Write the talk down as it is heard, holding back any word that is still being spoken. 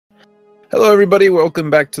Hello, everybody. Welcome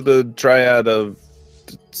back to the Triad of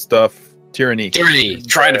stuff. Tyranny.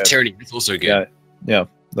 Triad of Tyranny. It's also good. Yeah.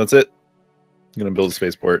 That's it. I'm going to build a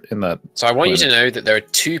spaceport in that. So I want you to know that there are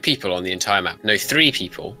 2 people on the entire map. No, 3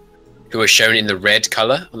 people who are shown in the red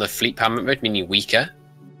color on the fleet payment mode, meaning weaker.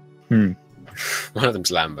 One of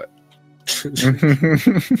them's Lambert.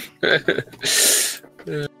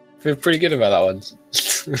 Feel pretty good about that one.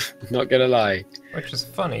 Not gonna lie. Which is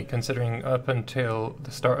funny, considering up until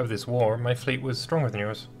the start of this war, my fleet was stronger than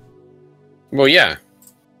yours. Well, yeah.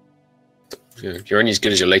 You're only as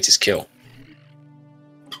good as your latest kill.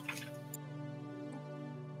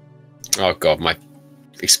 Oh god, my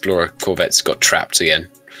Explorer Corvette's got trapped again.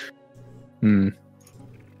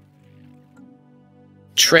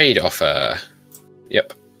 Trade offer.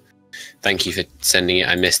 Yep. Thank you for sending it.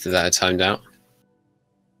 I missed that I timed out.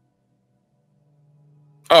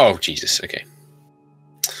 Oh, Jesus. Okay.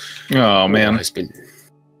 Oh, man.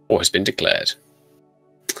 War has been declared.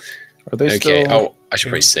 Are they okay. still... Oh, I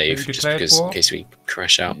should probably save just because in case we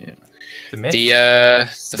crash out. Yeah.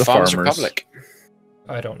 The Farmers Republic.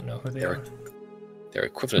 I don't know who they are. They're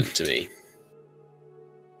equivalent to me.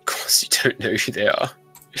 Of course, you don't know who they are.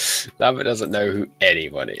 Lambert doesn't know who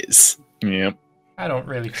anyone is. Yep. I don't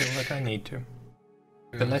really feel like I need to.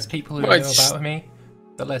 The less people who know about me,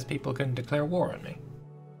 the less people can declare war on me.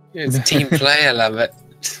 Yeah, it's a team player, Lambert.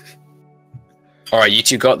 Alright, you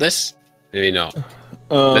two got this? Maybe not.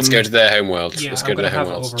 Let's go to their homeworld. Yeah, Let's go to their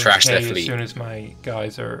homeworld. Trash their fleet. As soon as my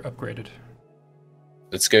guys are upgraded.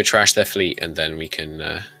 Let's go trash their fleet, and then we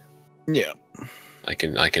can. Yeah. I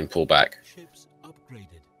can pull back.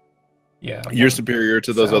 Yeah. You're superior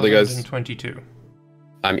to those other guys. 122.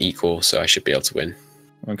 I'm equal, so I should be able to win.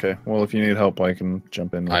 Okay. Well, if you need help, I can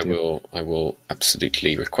jump in. I will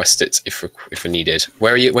absolutely request it if needed.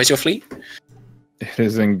 Where are you? Where's your fleet? It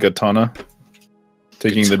is in Gatana.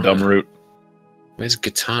 Taking the dumb route. Where's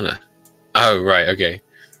Gatana? Oh, right. Okay.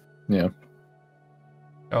 Yeah.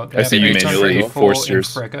 Oh, I see you manually forced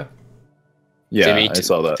yours. Yeah, I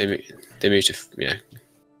saw that. They moved to yeah.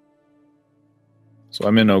 So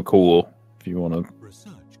I'm in O'Cool. If you want to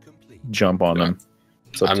jump on them.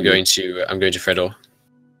 I'm going to Fredor.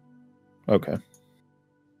 Okay.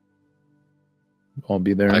 I'll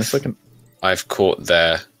be there in a second. I've caught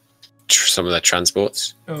some of their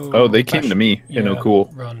transports. Oh, they came to me in O'Cool.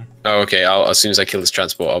 Run. Oh, okay. As soon as I kill this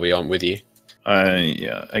transport, I'll be on with you.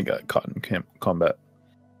 I got caught in combat.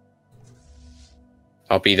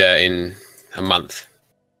 I'll be there in a month.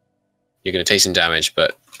 You're going to take some damage,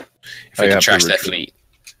 but if I can trash their fleet...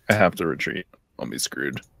 I have to retreat. I'll be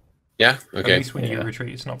screwed. Yeah? Okay. At least when you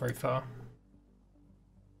retreat, it's not very far.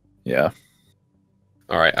 Yeah.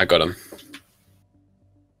 Alright, I got them.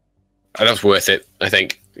 That was worth it, I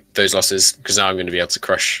think, those losses, because now I'm going to be able to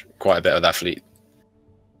crush quite a bit of that fleet.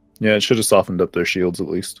 Yeah, it should have softened up their shields at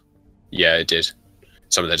least. Yeah, it did.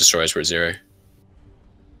 Some of their destroyers were at 0.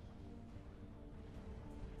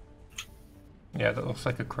 Yeah, that looks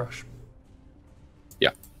like a crush.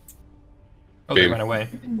 Yeah. Oh, they ran away.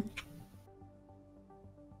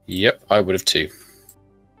 Yep, I would have too.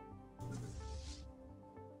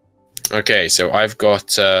 Okay, so I've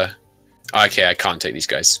got... okay, I can't take these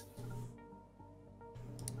guys.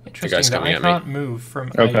 Interesting that I can't move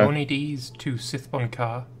from Ionides to Sithbon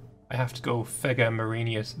Ka. I have to go Fega,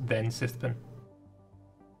 Marinius, then Sithbon.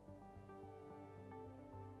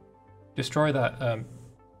 Destroy that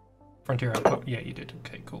frontier outpost. Yeah, you did.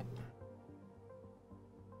 Okay, cool.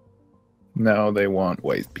 Now they want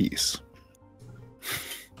white peace.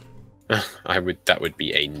 That would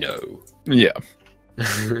be a no. Yeah.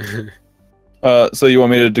 So you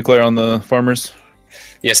want me to declare on the farmers?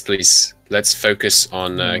 Yes, please. Let's focus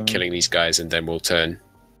on killing these guys, and then we'll turn.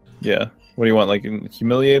 Yeah. What do you want? Like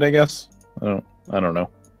humiliate? I guess. I don't know.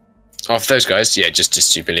 Oh, for those guys, yeah,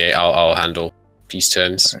 just humiliate. I'll handle peace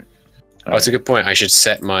terms. All right. That's a good point. I should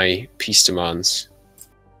set my peace demands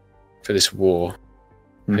for this war.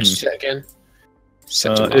 How did you do that again?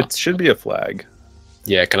 It should be a flag.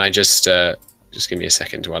 Yeah, can I just give me a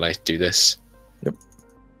second while I do this? Yep.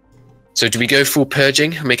 So do we go full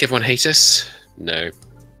purging? Make everyone hate us? No.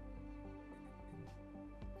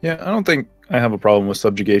 Yeah, I don't think I have a problem with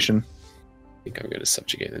subjugation. I think I'm going to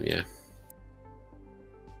subjugate them, yeah.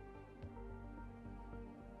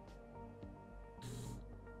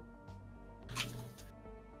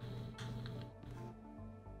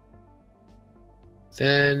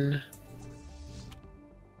 Then...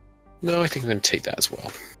 No, I think I'm going to take that as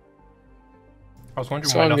well. I was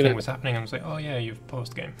wondering why nothing was happening. I was like, oh yeah, you've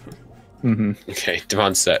post-game. Okay,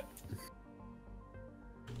 demand set.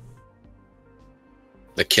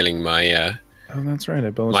 They're killing my oh, that's right. I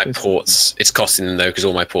my ports. It's costing them though because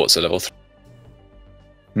all my ports are level 3.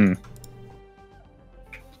 Hmm.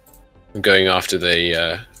 I'm going after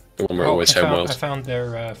the one where always homeworld. I found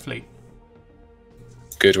their fleet.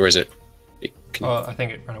 Good. Where is it? I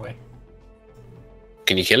think it ran away.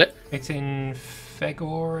 Can you kill it? It's in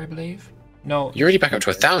Fegor, I believe. No. You're already back up to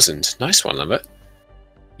 1,000. Nice one, Lambert.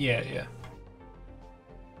 Yeah.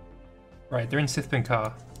 Right, they're in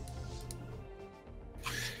Sithbankar.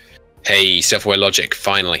 Hey, self-aware logic,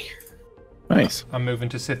 finally. Nice. I'm moving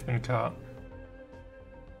to Sithbankar.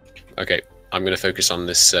 Okay, I'm going to focus on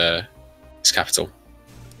this capital.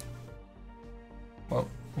 Well,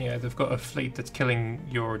 yeah, they've got a fleet that's killing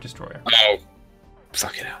your destroyer. Oh,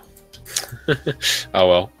 fucking hell. Oh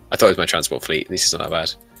well, I thought it was my transport fleet. At least it's not that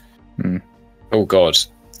bad. Hmm. Oh god,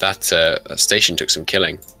 that station took some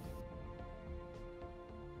killing.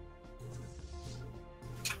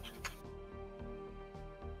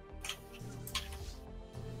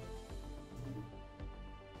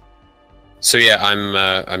 So yeah,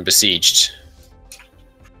 I'm besieged.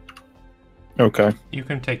 Okay. You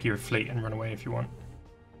can take your fleet and run away if you want.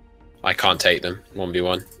 I can't take them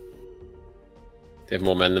 1v1. They have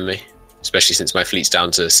more men than me, especially since my fleet's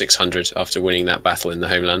down to 600 after winning that battle in the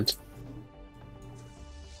homeland.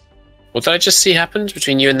 What did I just see happened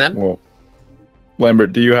between you and them? Well,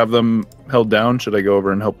 Lambert, do you have them held down? Should I go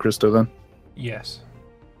over and help Christo then? Yes.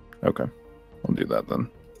 Okay, I'll do that then.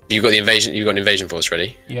 You got the invasion. You got an invasion force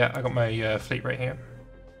ready. Yeah, I got my fleet right here.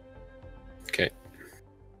 Okay.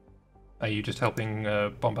 Are you just helping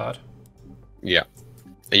bombard? Yeah.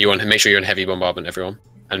 You want to make sure you're in heavy bombardment, everyone,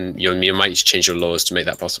 and you might need to change your laws to make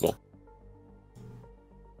that possible.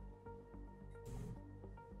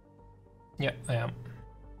 Yeah, I am.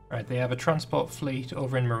 Right, they have a transport fleet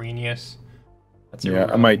over in Marinius. That's Yeah,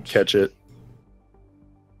 I might catch it.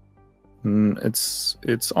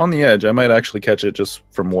 It's on the edge. I might actually catch it just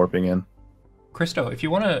from warping in. Christo, if you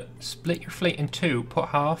want to split your fleet in two, put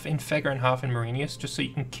half in Fegor and half in Marinius, just so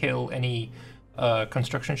you can kill any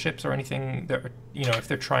construction ships or anything that are, if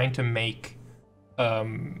they're trying to make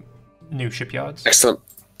new shipyards. Excellent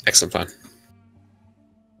plan.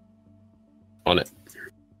 On it.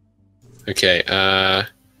 Okay. Yeah,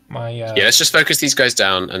 let's just focus these guys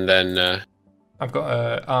down, and then. I've got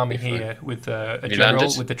an army here with a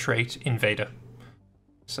general with the trait Invader.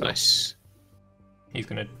 So nice. He's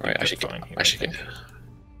gonna. Right, I should get.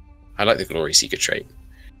 I like the Glory Seeker trait.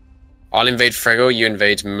 I'll invade Frego. You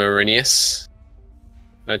invade Marinius.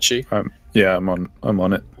 Aren't you? Yeah, I'm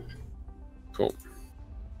on it. Cool.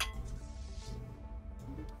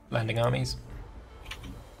 Landing armies.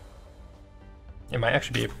 It might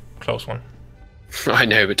actually be a close one. I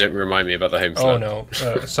know, but don't remind me about the home front. Oh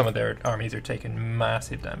no, some of their armies are taking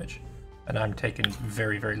massive damage, and I'm taking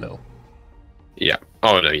very, very little. Yeah.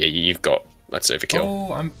 Oh no, yeah, you've got. That's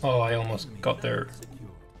overkill. I almost got their.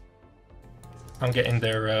 I'm getting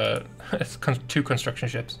their 2 construction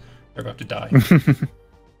ships. They're about to die.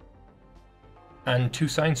 And 2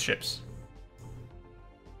 science ships.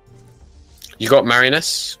 You got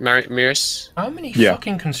Marinus? How many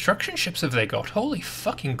fucking construction ships have they got? Holy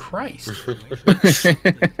fucking Christ.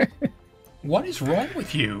 What is wrong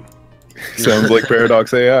with you? Sounds like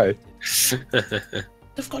Paradox AI.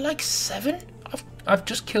 They've got like 7? I've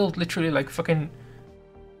just killed literally like fucking...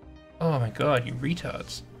 Oh my god, you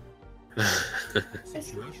retards.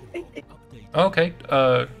 Okay,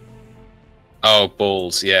 Oh,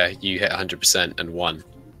 balls. Yeah, you hit 100% and won.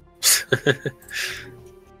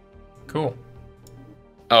 Cool.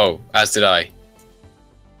 Oh, as did I.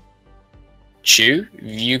 Chew,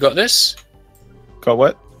 you got this? Got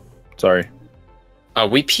what? Sorry. Oh,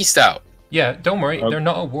 we pieced out. Yeah, don't worry. They're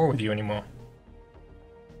not at war with you anymore.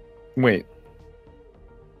 Wait.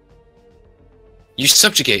 You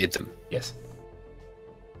subjugated them? Yes.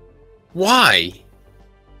 Why?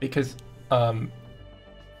 Because,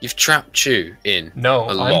 You've trapped Chew in. No,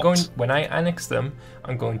 I'm going... When I annex them,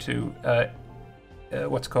 I'm going to,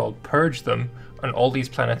 what's called, purge them, and all these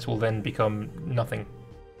planets will then become nothing.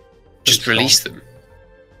 Just release them.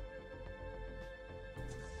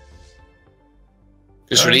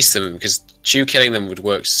 Just release them, because Chew killing them would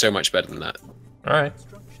work so much better than that. Alright.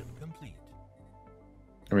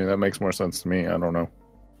 I mean, that makes more sense to me. I don't know.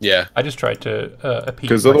 Yeah. I just tried to appease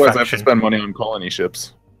because otherwise I have to spend money on colony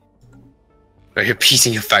ships. You're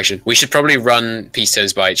appeasing your faction. We should probably run peace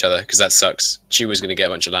zones by each other, because that sucks. Chew was going to get a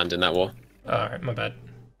bunch of land in that war. Alright, my bad.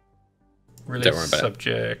 Release Don't worry about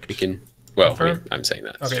subject. It. We can... Well, I'm saying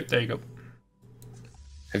that. Okay, there you go.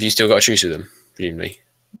 Have you still got a truce with them, presumably?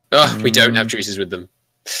 Oh, we don't have truces with them.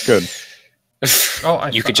 Good. Oh,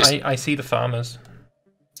 I see the farmers.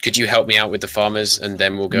 Could you help me out with the farmers, and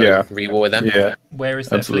then we'll go re-war with them? Yeah. Where is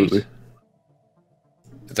their fleet?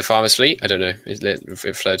 The farmer's fleet? I don't know.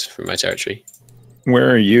 It fled from my territory. Where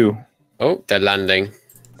are you? Oh, they're landing.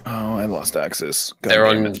 Oh, I lost access. God They're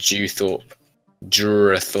damn on it.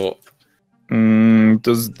 Jurathorpe.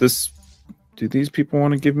 Do these people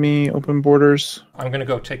want to give me open borders? I'm gonna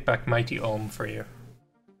go take back Mighty Ulm for you.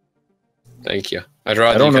 Thank you. I'd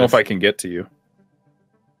rather. I don't know if I can get to you.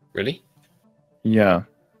 Really? Yeah,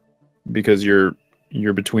 because you're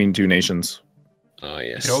between two nations. Oh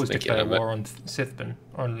yes. You could always Thank declare you, war on Sithben,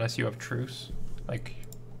 unless you have truce. Like,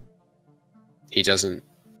 he doesn't.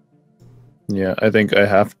 Yeah, I think I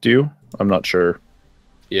have to. I'm not sure.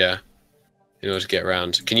 Yeah. In order to get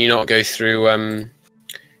around, can you not go through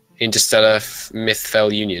Interstellar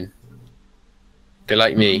Mythfell Union? They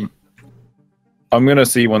like me. I'm gonna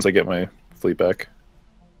see once I get my fleet back.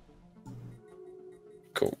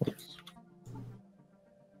 Cool.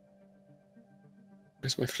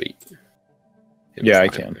 Where's my fleet? Yeah, I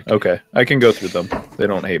can. Okay, I can go through them. They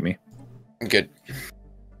don't hate me. Good.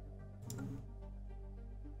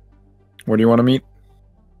 Where do you want to meet?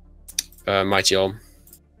 Mighty Ulm.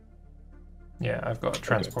 yeah, I've got a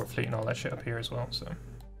transport fleet and all that shit up here as well.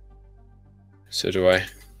 So do I.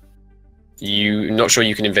 Not sure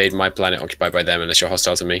you can invade my planet occupied by them unless you're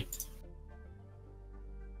hostile to me.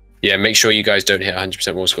 Yeah, make sure you guys don't hit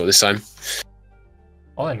 100% war score this time.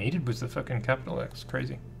 All I needed was the fucking capital. That's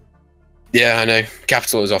crazy. Yeah, I know.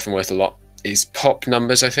 Capital is often worth a lot. Is pop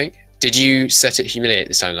numbers, I think. Did you set it humiliate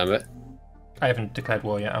this time, Lambert? I haven't declared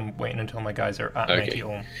war yet. I'm waiting until my guys are at Mighty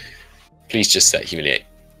Ulm. Please just set humiliate.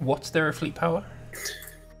 What's their fleet power?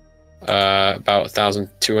 About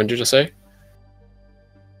 1,200 or so.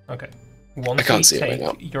 Okay. I can't see it right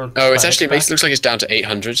now. Oh, it's actually looks like it's down to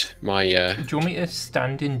 800. My. Do you want me to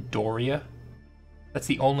stand in Doria? That's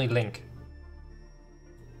the only link.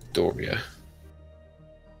 Doria.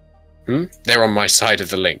 They're on my side of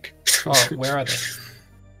the link. Oh, where are they?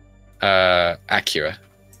 Acura.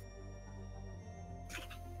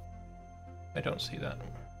 I don't see that.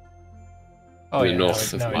 Oh, yeah,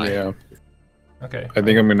 north of mine. Yeah. Okay. I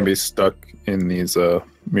think I'm gonna be stuck in these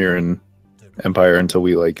Mirren Empire until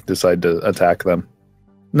we decide to attack them.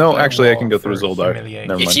 No, actually, I can go through Zoldar. Never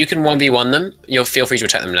mind. If you can 1v1 them, you'll feel free to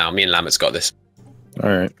attack them now. Me and Lambert's got this. All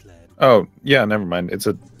right. Oh, yeah, never mind. It's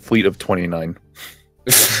a fleet of 29.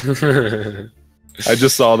 I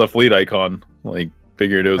just saw the fleet icon.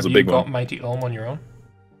 Figured it was a big one. Have you got Mighty Ulm on your own?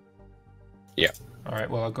 Yeah. Alright,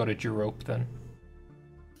 well, I'll go to Europe then.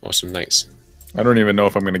 Awesome, thanks. I don't even know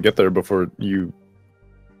if I'm going to get there before you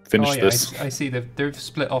finish this. I see. They've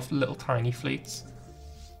split off little tiny fleets.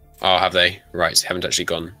 Oh, have they? Right, so haven't actually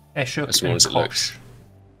gone Eshuk as small and as it Kosh. looks.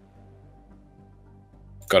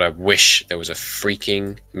 God, I wish there was a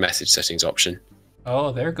freaking message settings option.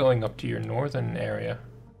 Oh, they're going up to your northern area.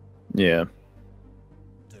 Yeah.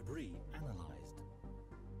 Debris analyzed.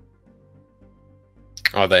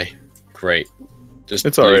 Are they? Great. Just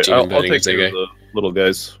It's alright. I'll building take as they care of go. the little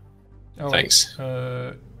guys. Oh, Thanks.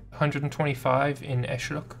 125 in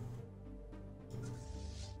Eshuk.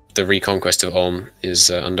 The reconquest of Ulm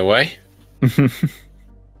is underway.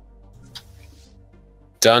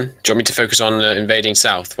 Done. Do you want me to focus on invading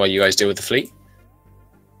south while you guys deal with the fleet?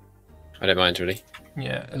 I don't mind, really.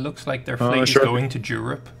 Yeah, it looks like their fleet is going to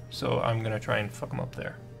Europe, so I'm going to try and fuck them up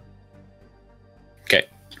there. Okay.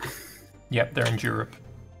 Yep, they're in Europe.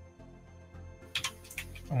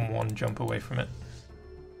 I'm one jump away from it.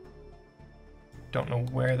 Don't know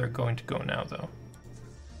where they're going to go now, though.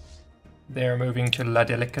 They're moving to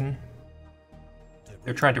Ladelican.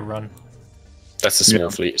 They're trying to run. That's a small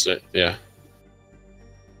fleet, is it? Yeah.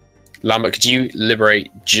 Lambert, could you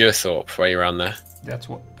liberate Jurathorpe while you're around there? That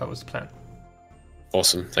was the plan.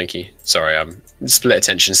 Awesome, thank you. Sorry, I'm split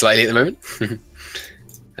attention slightly at the moment,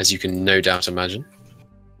 as you can no doubt imagine.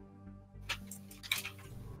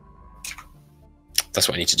 That's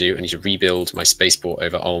what I need to do. I need to rebuild my spaceport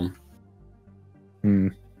over Ulm.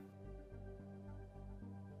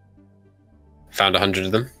 Found 100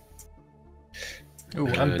 of them. Ooh,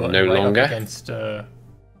 I'm no longer. up against the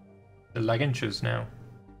Laginches now.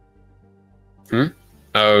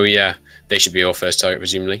 Oh yeah, they should be your first target,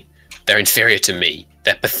 presumably. They're inferior to me.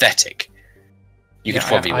 They're pathetic. You could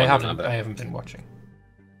probably I win them, I haven't been watching.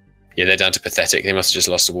 Yeah, they're down to pathetic. They must have just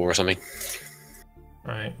lost a war or something.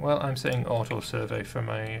 Right. Well, I'm saying auto survey for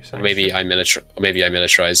my. Or maybe I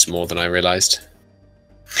militarized more than I realized.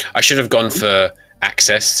 I should have gone for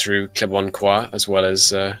access through Clebon Qua as well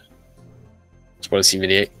as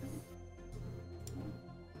humiliate.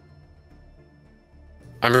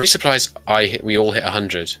 I'm really surprised we all hit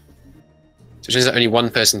 100. So it turns out only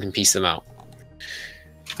one person can piece them out.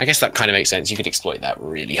 I guess that kind of makes sense. You could exploit that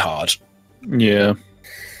really hard. Yeah.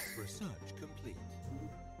 Research complete.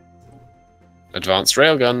 Advanced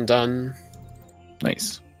railgun done.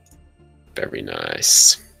 Nice. Very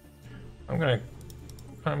nice.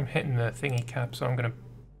 I'm hitting the thingy cap, so I'm gonna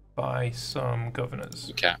buy some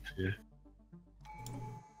governors. Cap, yeah.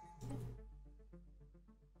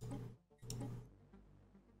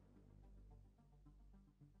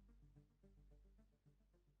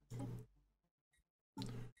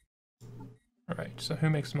 Alright, so who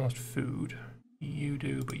makes the most food? You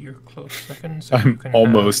do, but you're close second, so you I'm can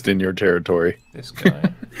almost have in your territory. this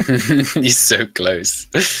guy. He's so close.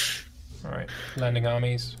 Alright, landing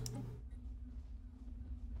armies.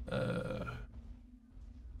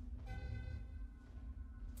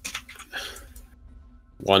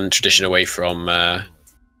 One tradition away from,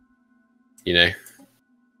 you know,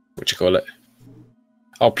 what you call it?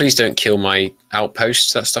 Oh, please don't kill my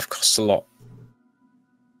outposts. That stuff costs a lot.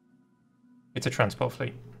 It's a transport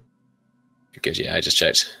fleet. Good, yeah, I just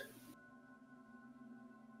checked.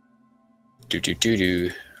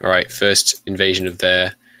 Alright, first invasion of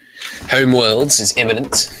their home worlds is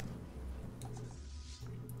imminent.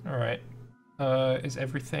 Alright. Is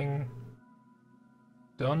everything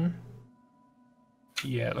done?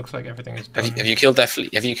 Yeah, it looks like everything is done. Have you killed their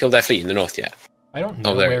fleet? Have you killed their fleet in the north yet? I don't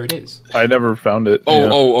know there. where it is. I never found it.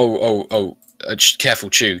 Oh, yeah. Careful,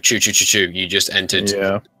 chew. You just entered.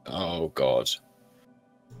 Yeah. Oh, God.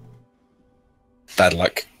 Bad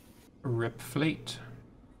luck. Rip fleet.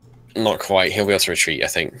 Not quite. He'll be able to retreat, I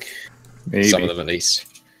think. Maybe. Some of them at least.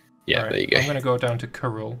 Yeah, Right, there you go. I'm going to go down to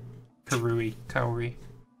Kauri. I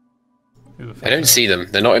don't see them.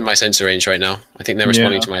 They're not in my sensor range right now. I think they're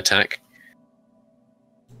responding to my attack.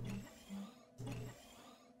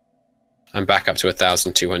 I'm back up to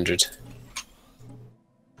 1,200.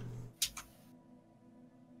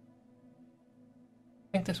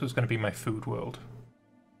 I think this was going to be my food world.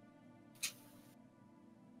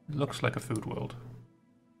 It looks like a food world.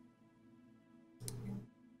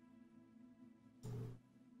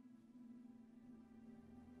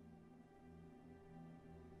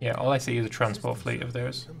 Yeah, all I see is a transport fleet of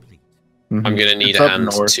theirs. Mhm. I'm going to need It's a up hand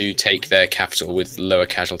north. to take their capital with lower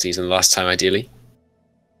casualties than last time, ideally.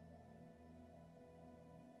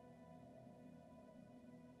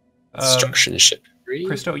 Destruction ship 3.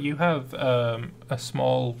 Christo, you have a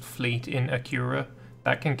small fleet in Akura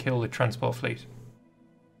that can kill the transport fleet.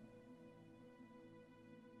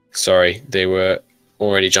 Sorry, they were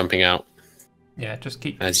already jumping out. Yeah, just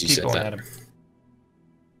keep As you keep said going that. at him.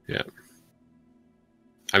 Yeah.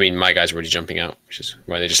 I mean, my guys were already jumping out, which is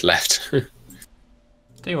why they just left. Tell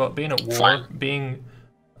you what, being at war, Fine. being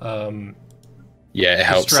Yeah, it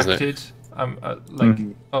helps, doesn't it? distracted. I'm like,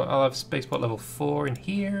 I'll have spaceport level 4 in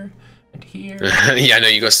here and here. Yeah, I know,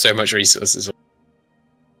 you got so much resources.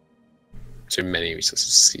 So many resources,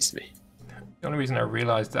 excuse me. The only reason I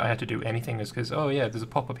realized that I had to do anything is because, oh yeah, there's a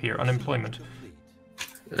pop-up here, unemployment.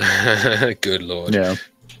 Good lord. Yeah.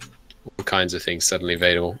 All kinds of things suddenly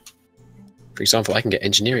available. For example, I can get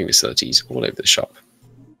engineering facilities all over the shop.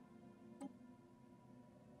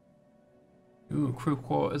 Ooh, crew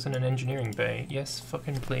quarters and an engineering bay. Yes,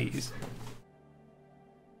 fucking please.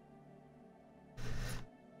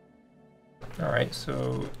 Alright,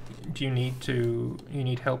 so do you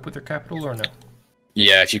need help with their capital or no?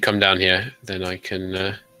 Yeah, if you come down here, then I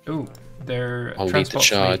can... Ooh, their I'll lead the transport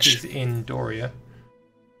fleet charge. is in Doria.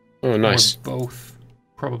 Oh, nice. We're both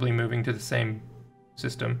probably moving to the same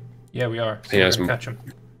system. Yeah, we are. So Yeah, we're it's gonna catch them.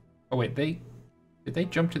 Oh wait, did they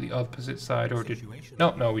jump to the opposite side or did...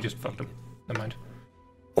 No, we just fucked them. Never mind.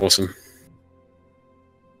 Awesome.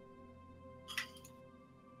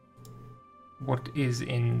 What is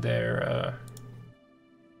in their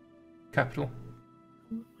capital?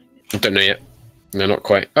 I don't know yet. They're not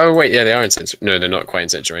quite... Oh, wait, yeah, they are in sensor... No, they're not quite in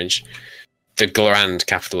sensor range. The grand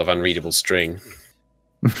capital of unreadable string.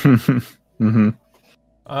 Mm-hmm.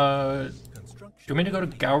 Do you want me to go to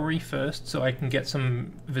Gowrie first so I can get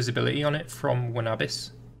some visibility on it from Wanabis?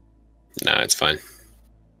 No, it's fine.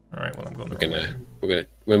 Alright, well I'm going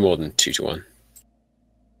We're more than 2 to 1.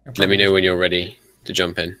 Let me know when you're ready to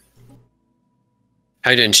jump in.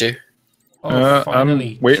 How you doing, Chu? Oh,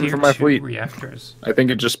 finally, I'm waiting for my tier 2 fleet. reactors. I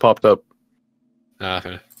think it just popped up. Ah,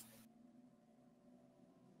 fair enough.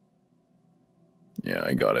 Yeah,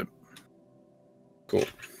 I got it. Cool.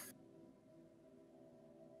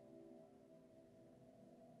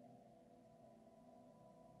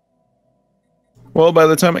 Well, by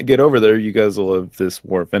the time I get over there, you guys will have this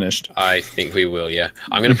war finished. I think we will, yeah.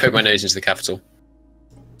 I'm going to poke my nose into the capital.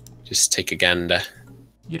 Just take a gander.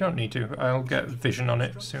 You don't need to. I'll get vision on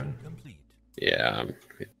it soon. Yeah, I'm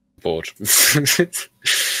bored.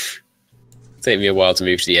 Take me a while to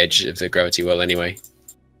move to the edge of the gravity well anyway.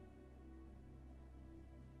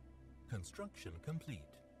 Construction complete.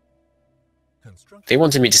 Construction. They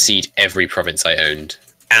wanted me to cede every province I owned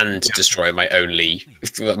and destroy my only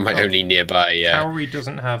nearby. Kauri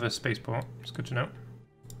doesn't have a spaceport. It's good to know.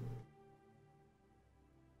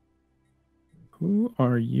 Who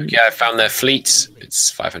are you? Okay, I found their fleet. It's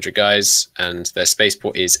 500 guys, and their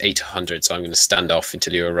spaceport is 800. So I'm going to stand off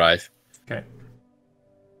until you arrive. Okay.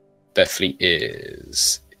 Their fleet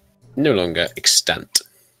is no longer extant.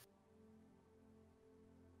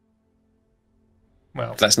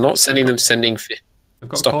 Well, That's not sending them. I've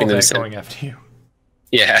got stopping them going after you.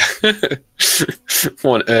 Yeah. What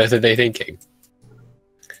on earth are they thinking?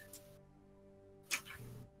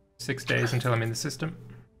 6 days until I'm in the system.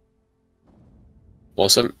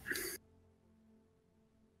 Awesome.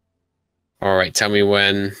 All right, tell me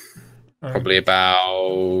when. Probably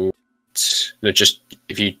about. No, just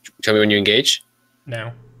if you tell me when you engage.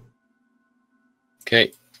 Now.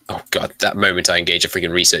 Okay. Oh god, that moment I engage a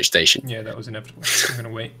freaking research station. Yeah, that was inevitable. I'm gonna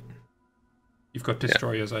wait. You've got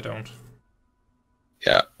destroyers, I don't.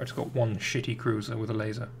 Yeah. I just got one shitty cruiser with a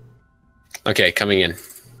laser. Okay, coming in.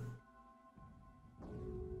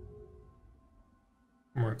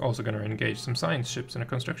 And we're also going to engage some science ships and a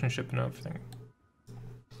construction ship and everything.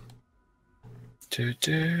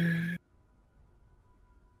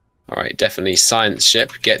 Alright, definitely science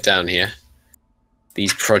ship. Get down here.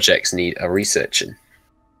 These projects need a researching.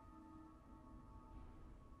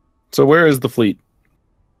 So where is the fleet?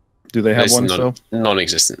 Do they have It's one still?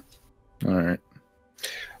 non-existent. All right.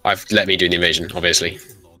 Let me do the invasion, obviously.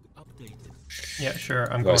 Yeah,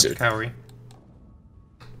 sure. I'm going to Kauri.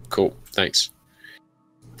 Cool, thanks.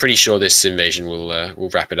 Pretty sure this invasion will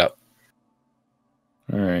wrap it up.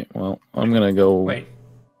 All right. Well, I'm gonna go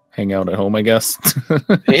hang out at home, I guess.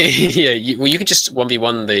 Yeah. You could just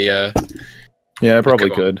 1v1 the. Yeah, I probably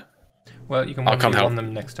could. Well, you can I'll come help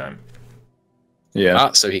them next time.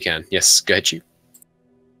 Yeah. So he can. Yes, go ahead, you.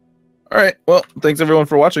 All right. Well, thanks everyone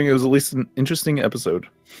for watching. It was at least an interesting episode.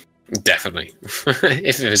 Definitely.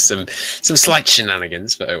 If it was some slight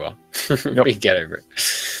shenanigans, but oh well. We can get over it.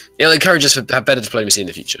 It'll encourage us to have better diplomacy in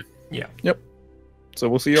the future. Yeah. Yep. So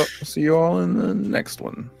we'll see you all in the next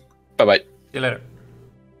one. Bye bye. See you later.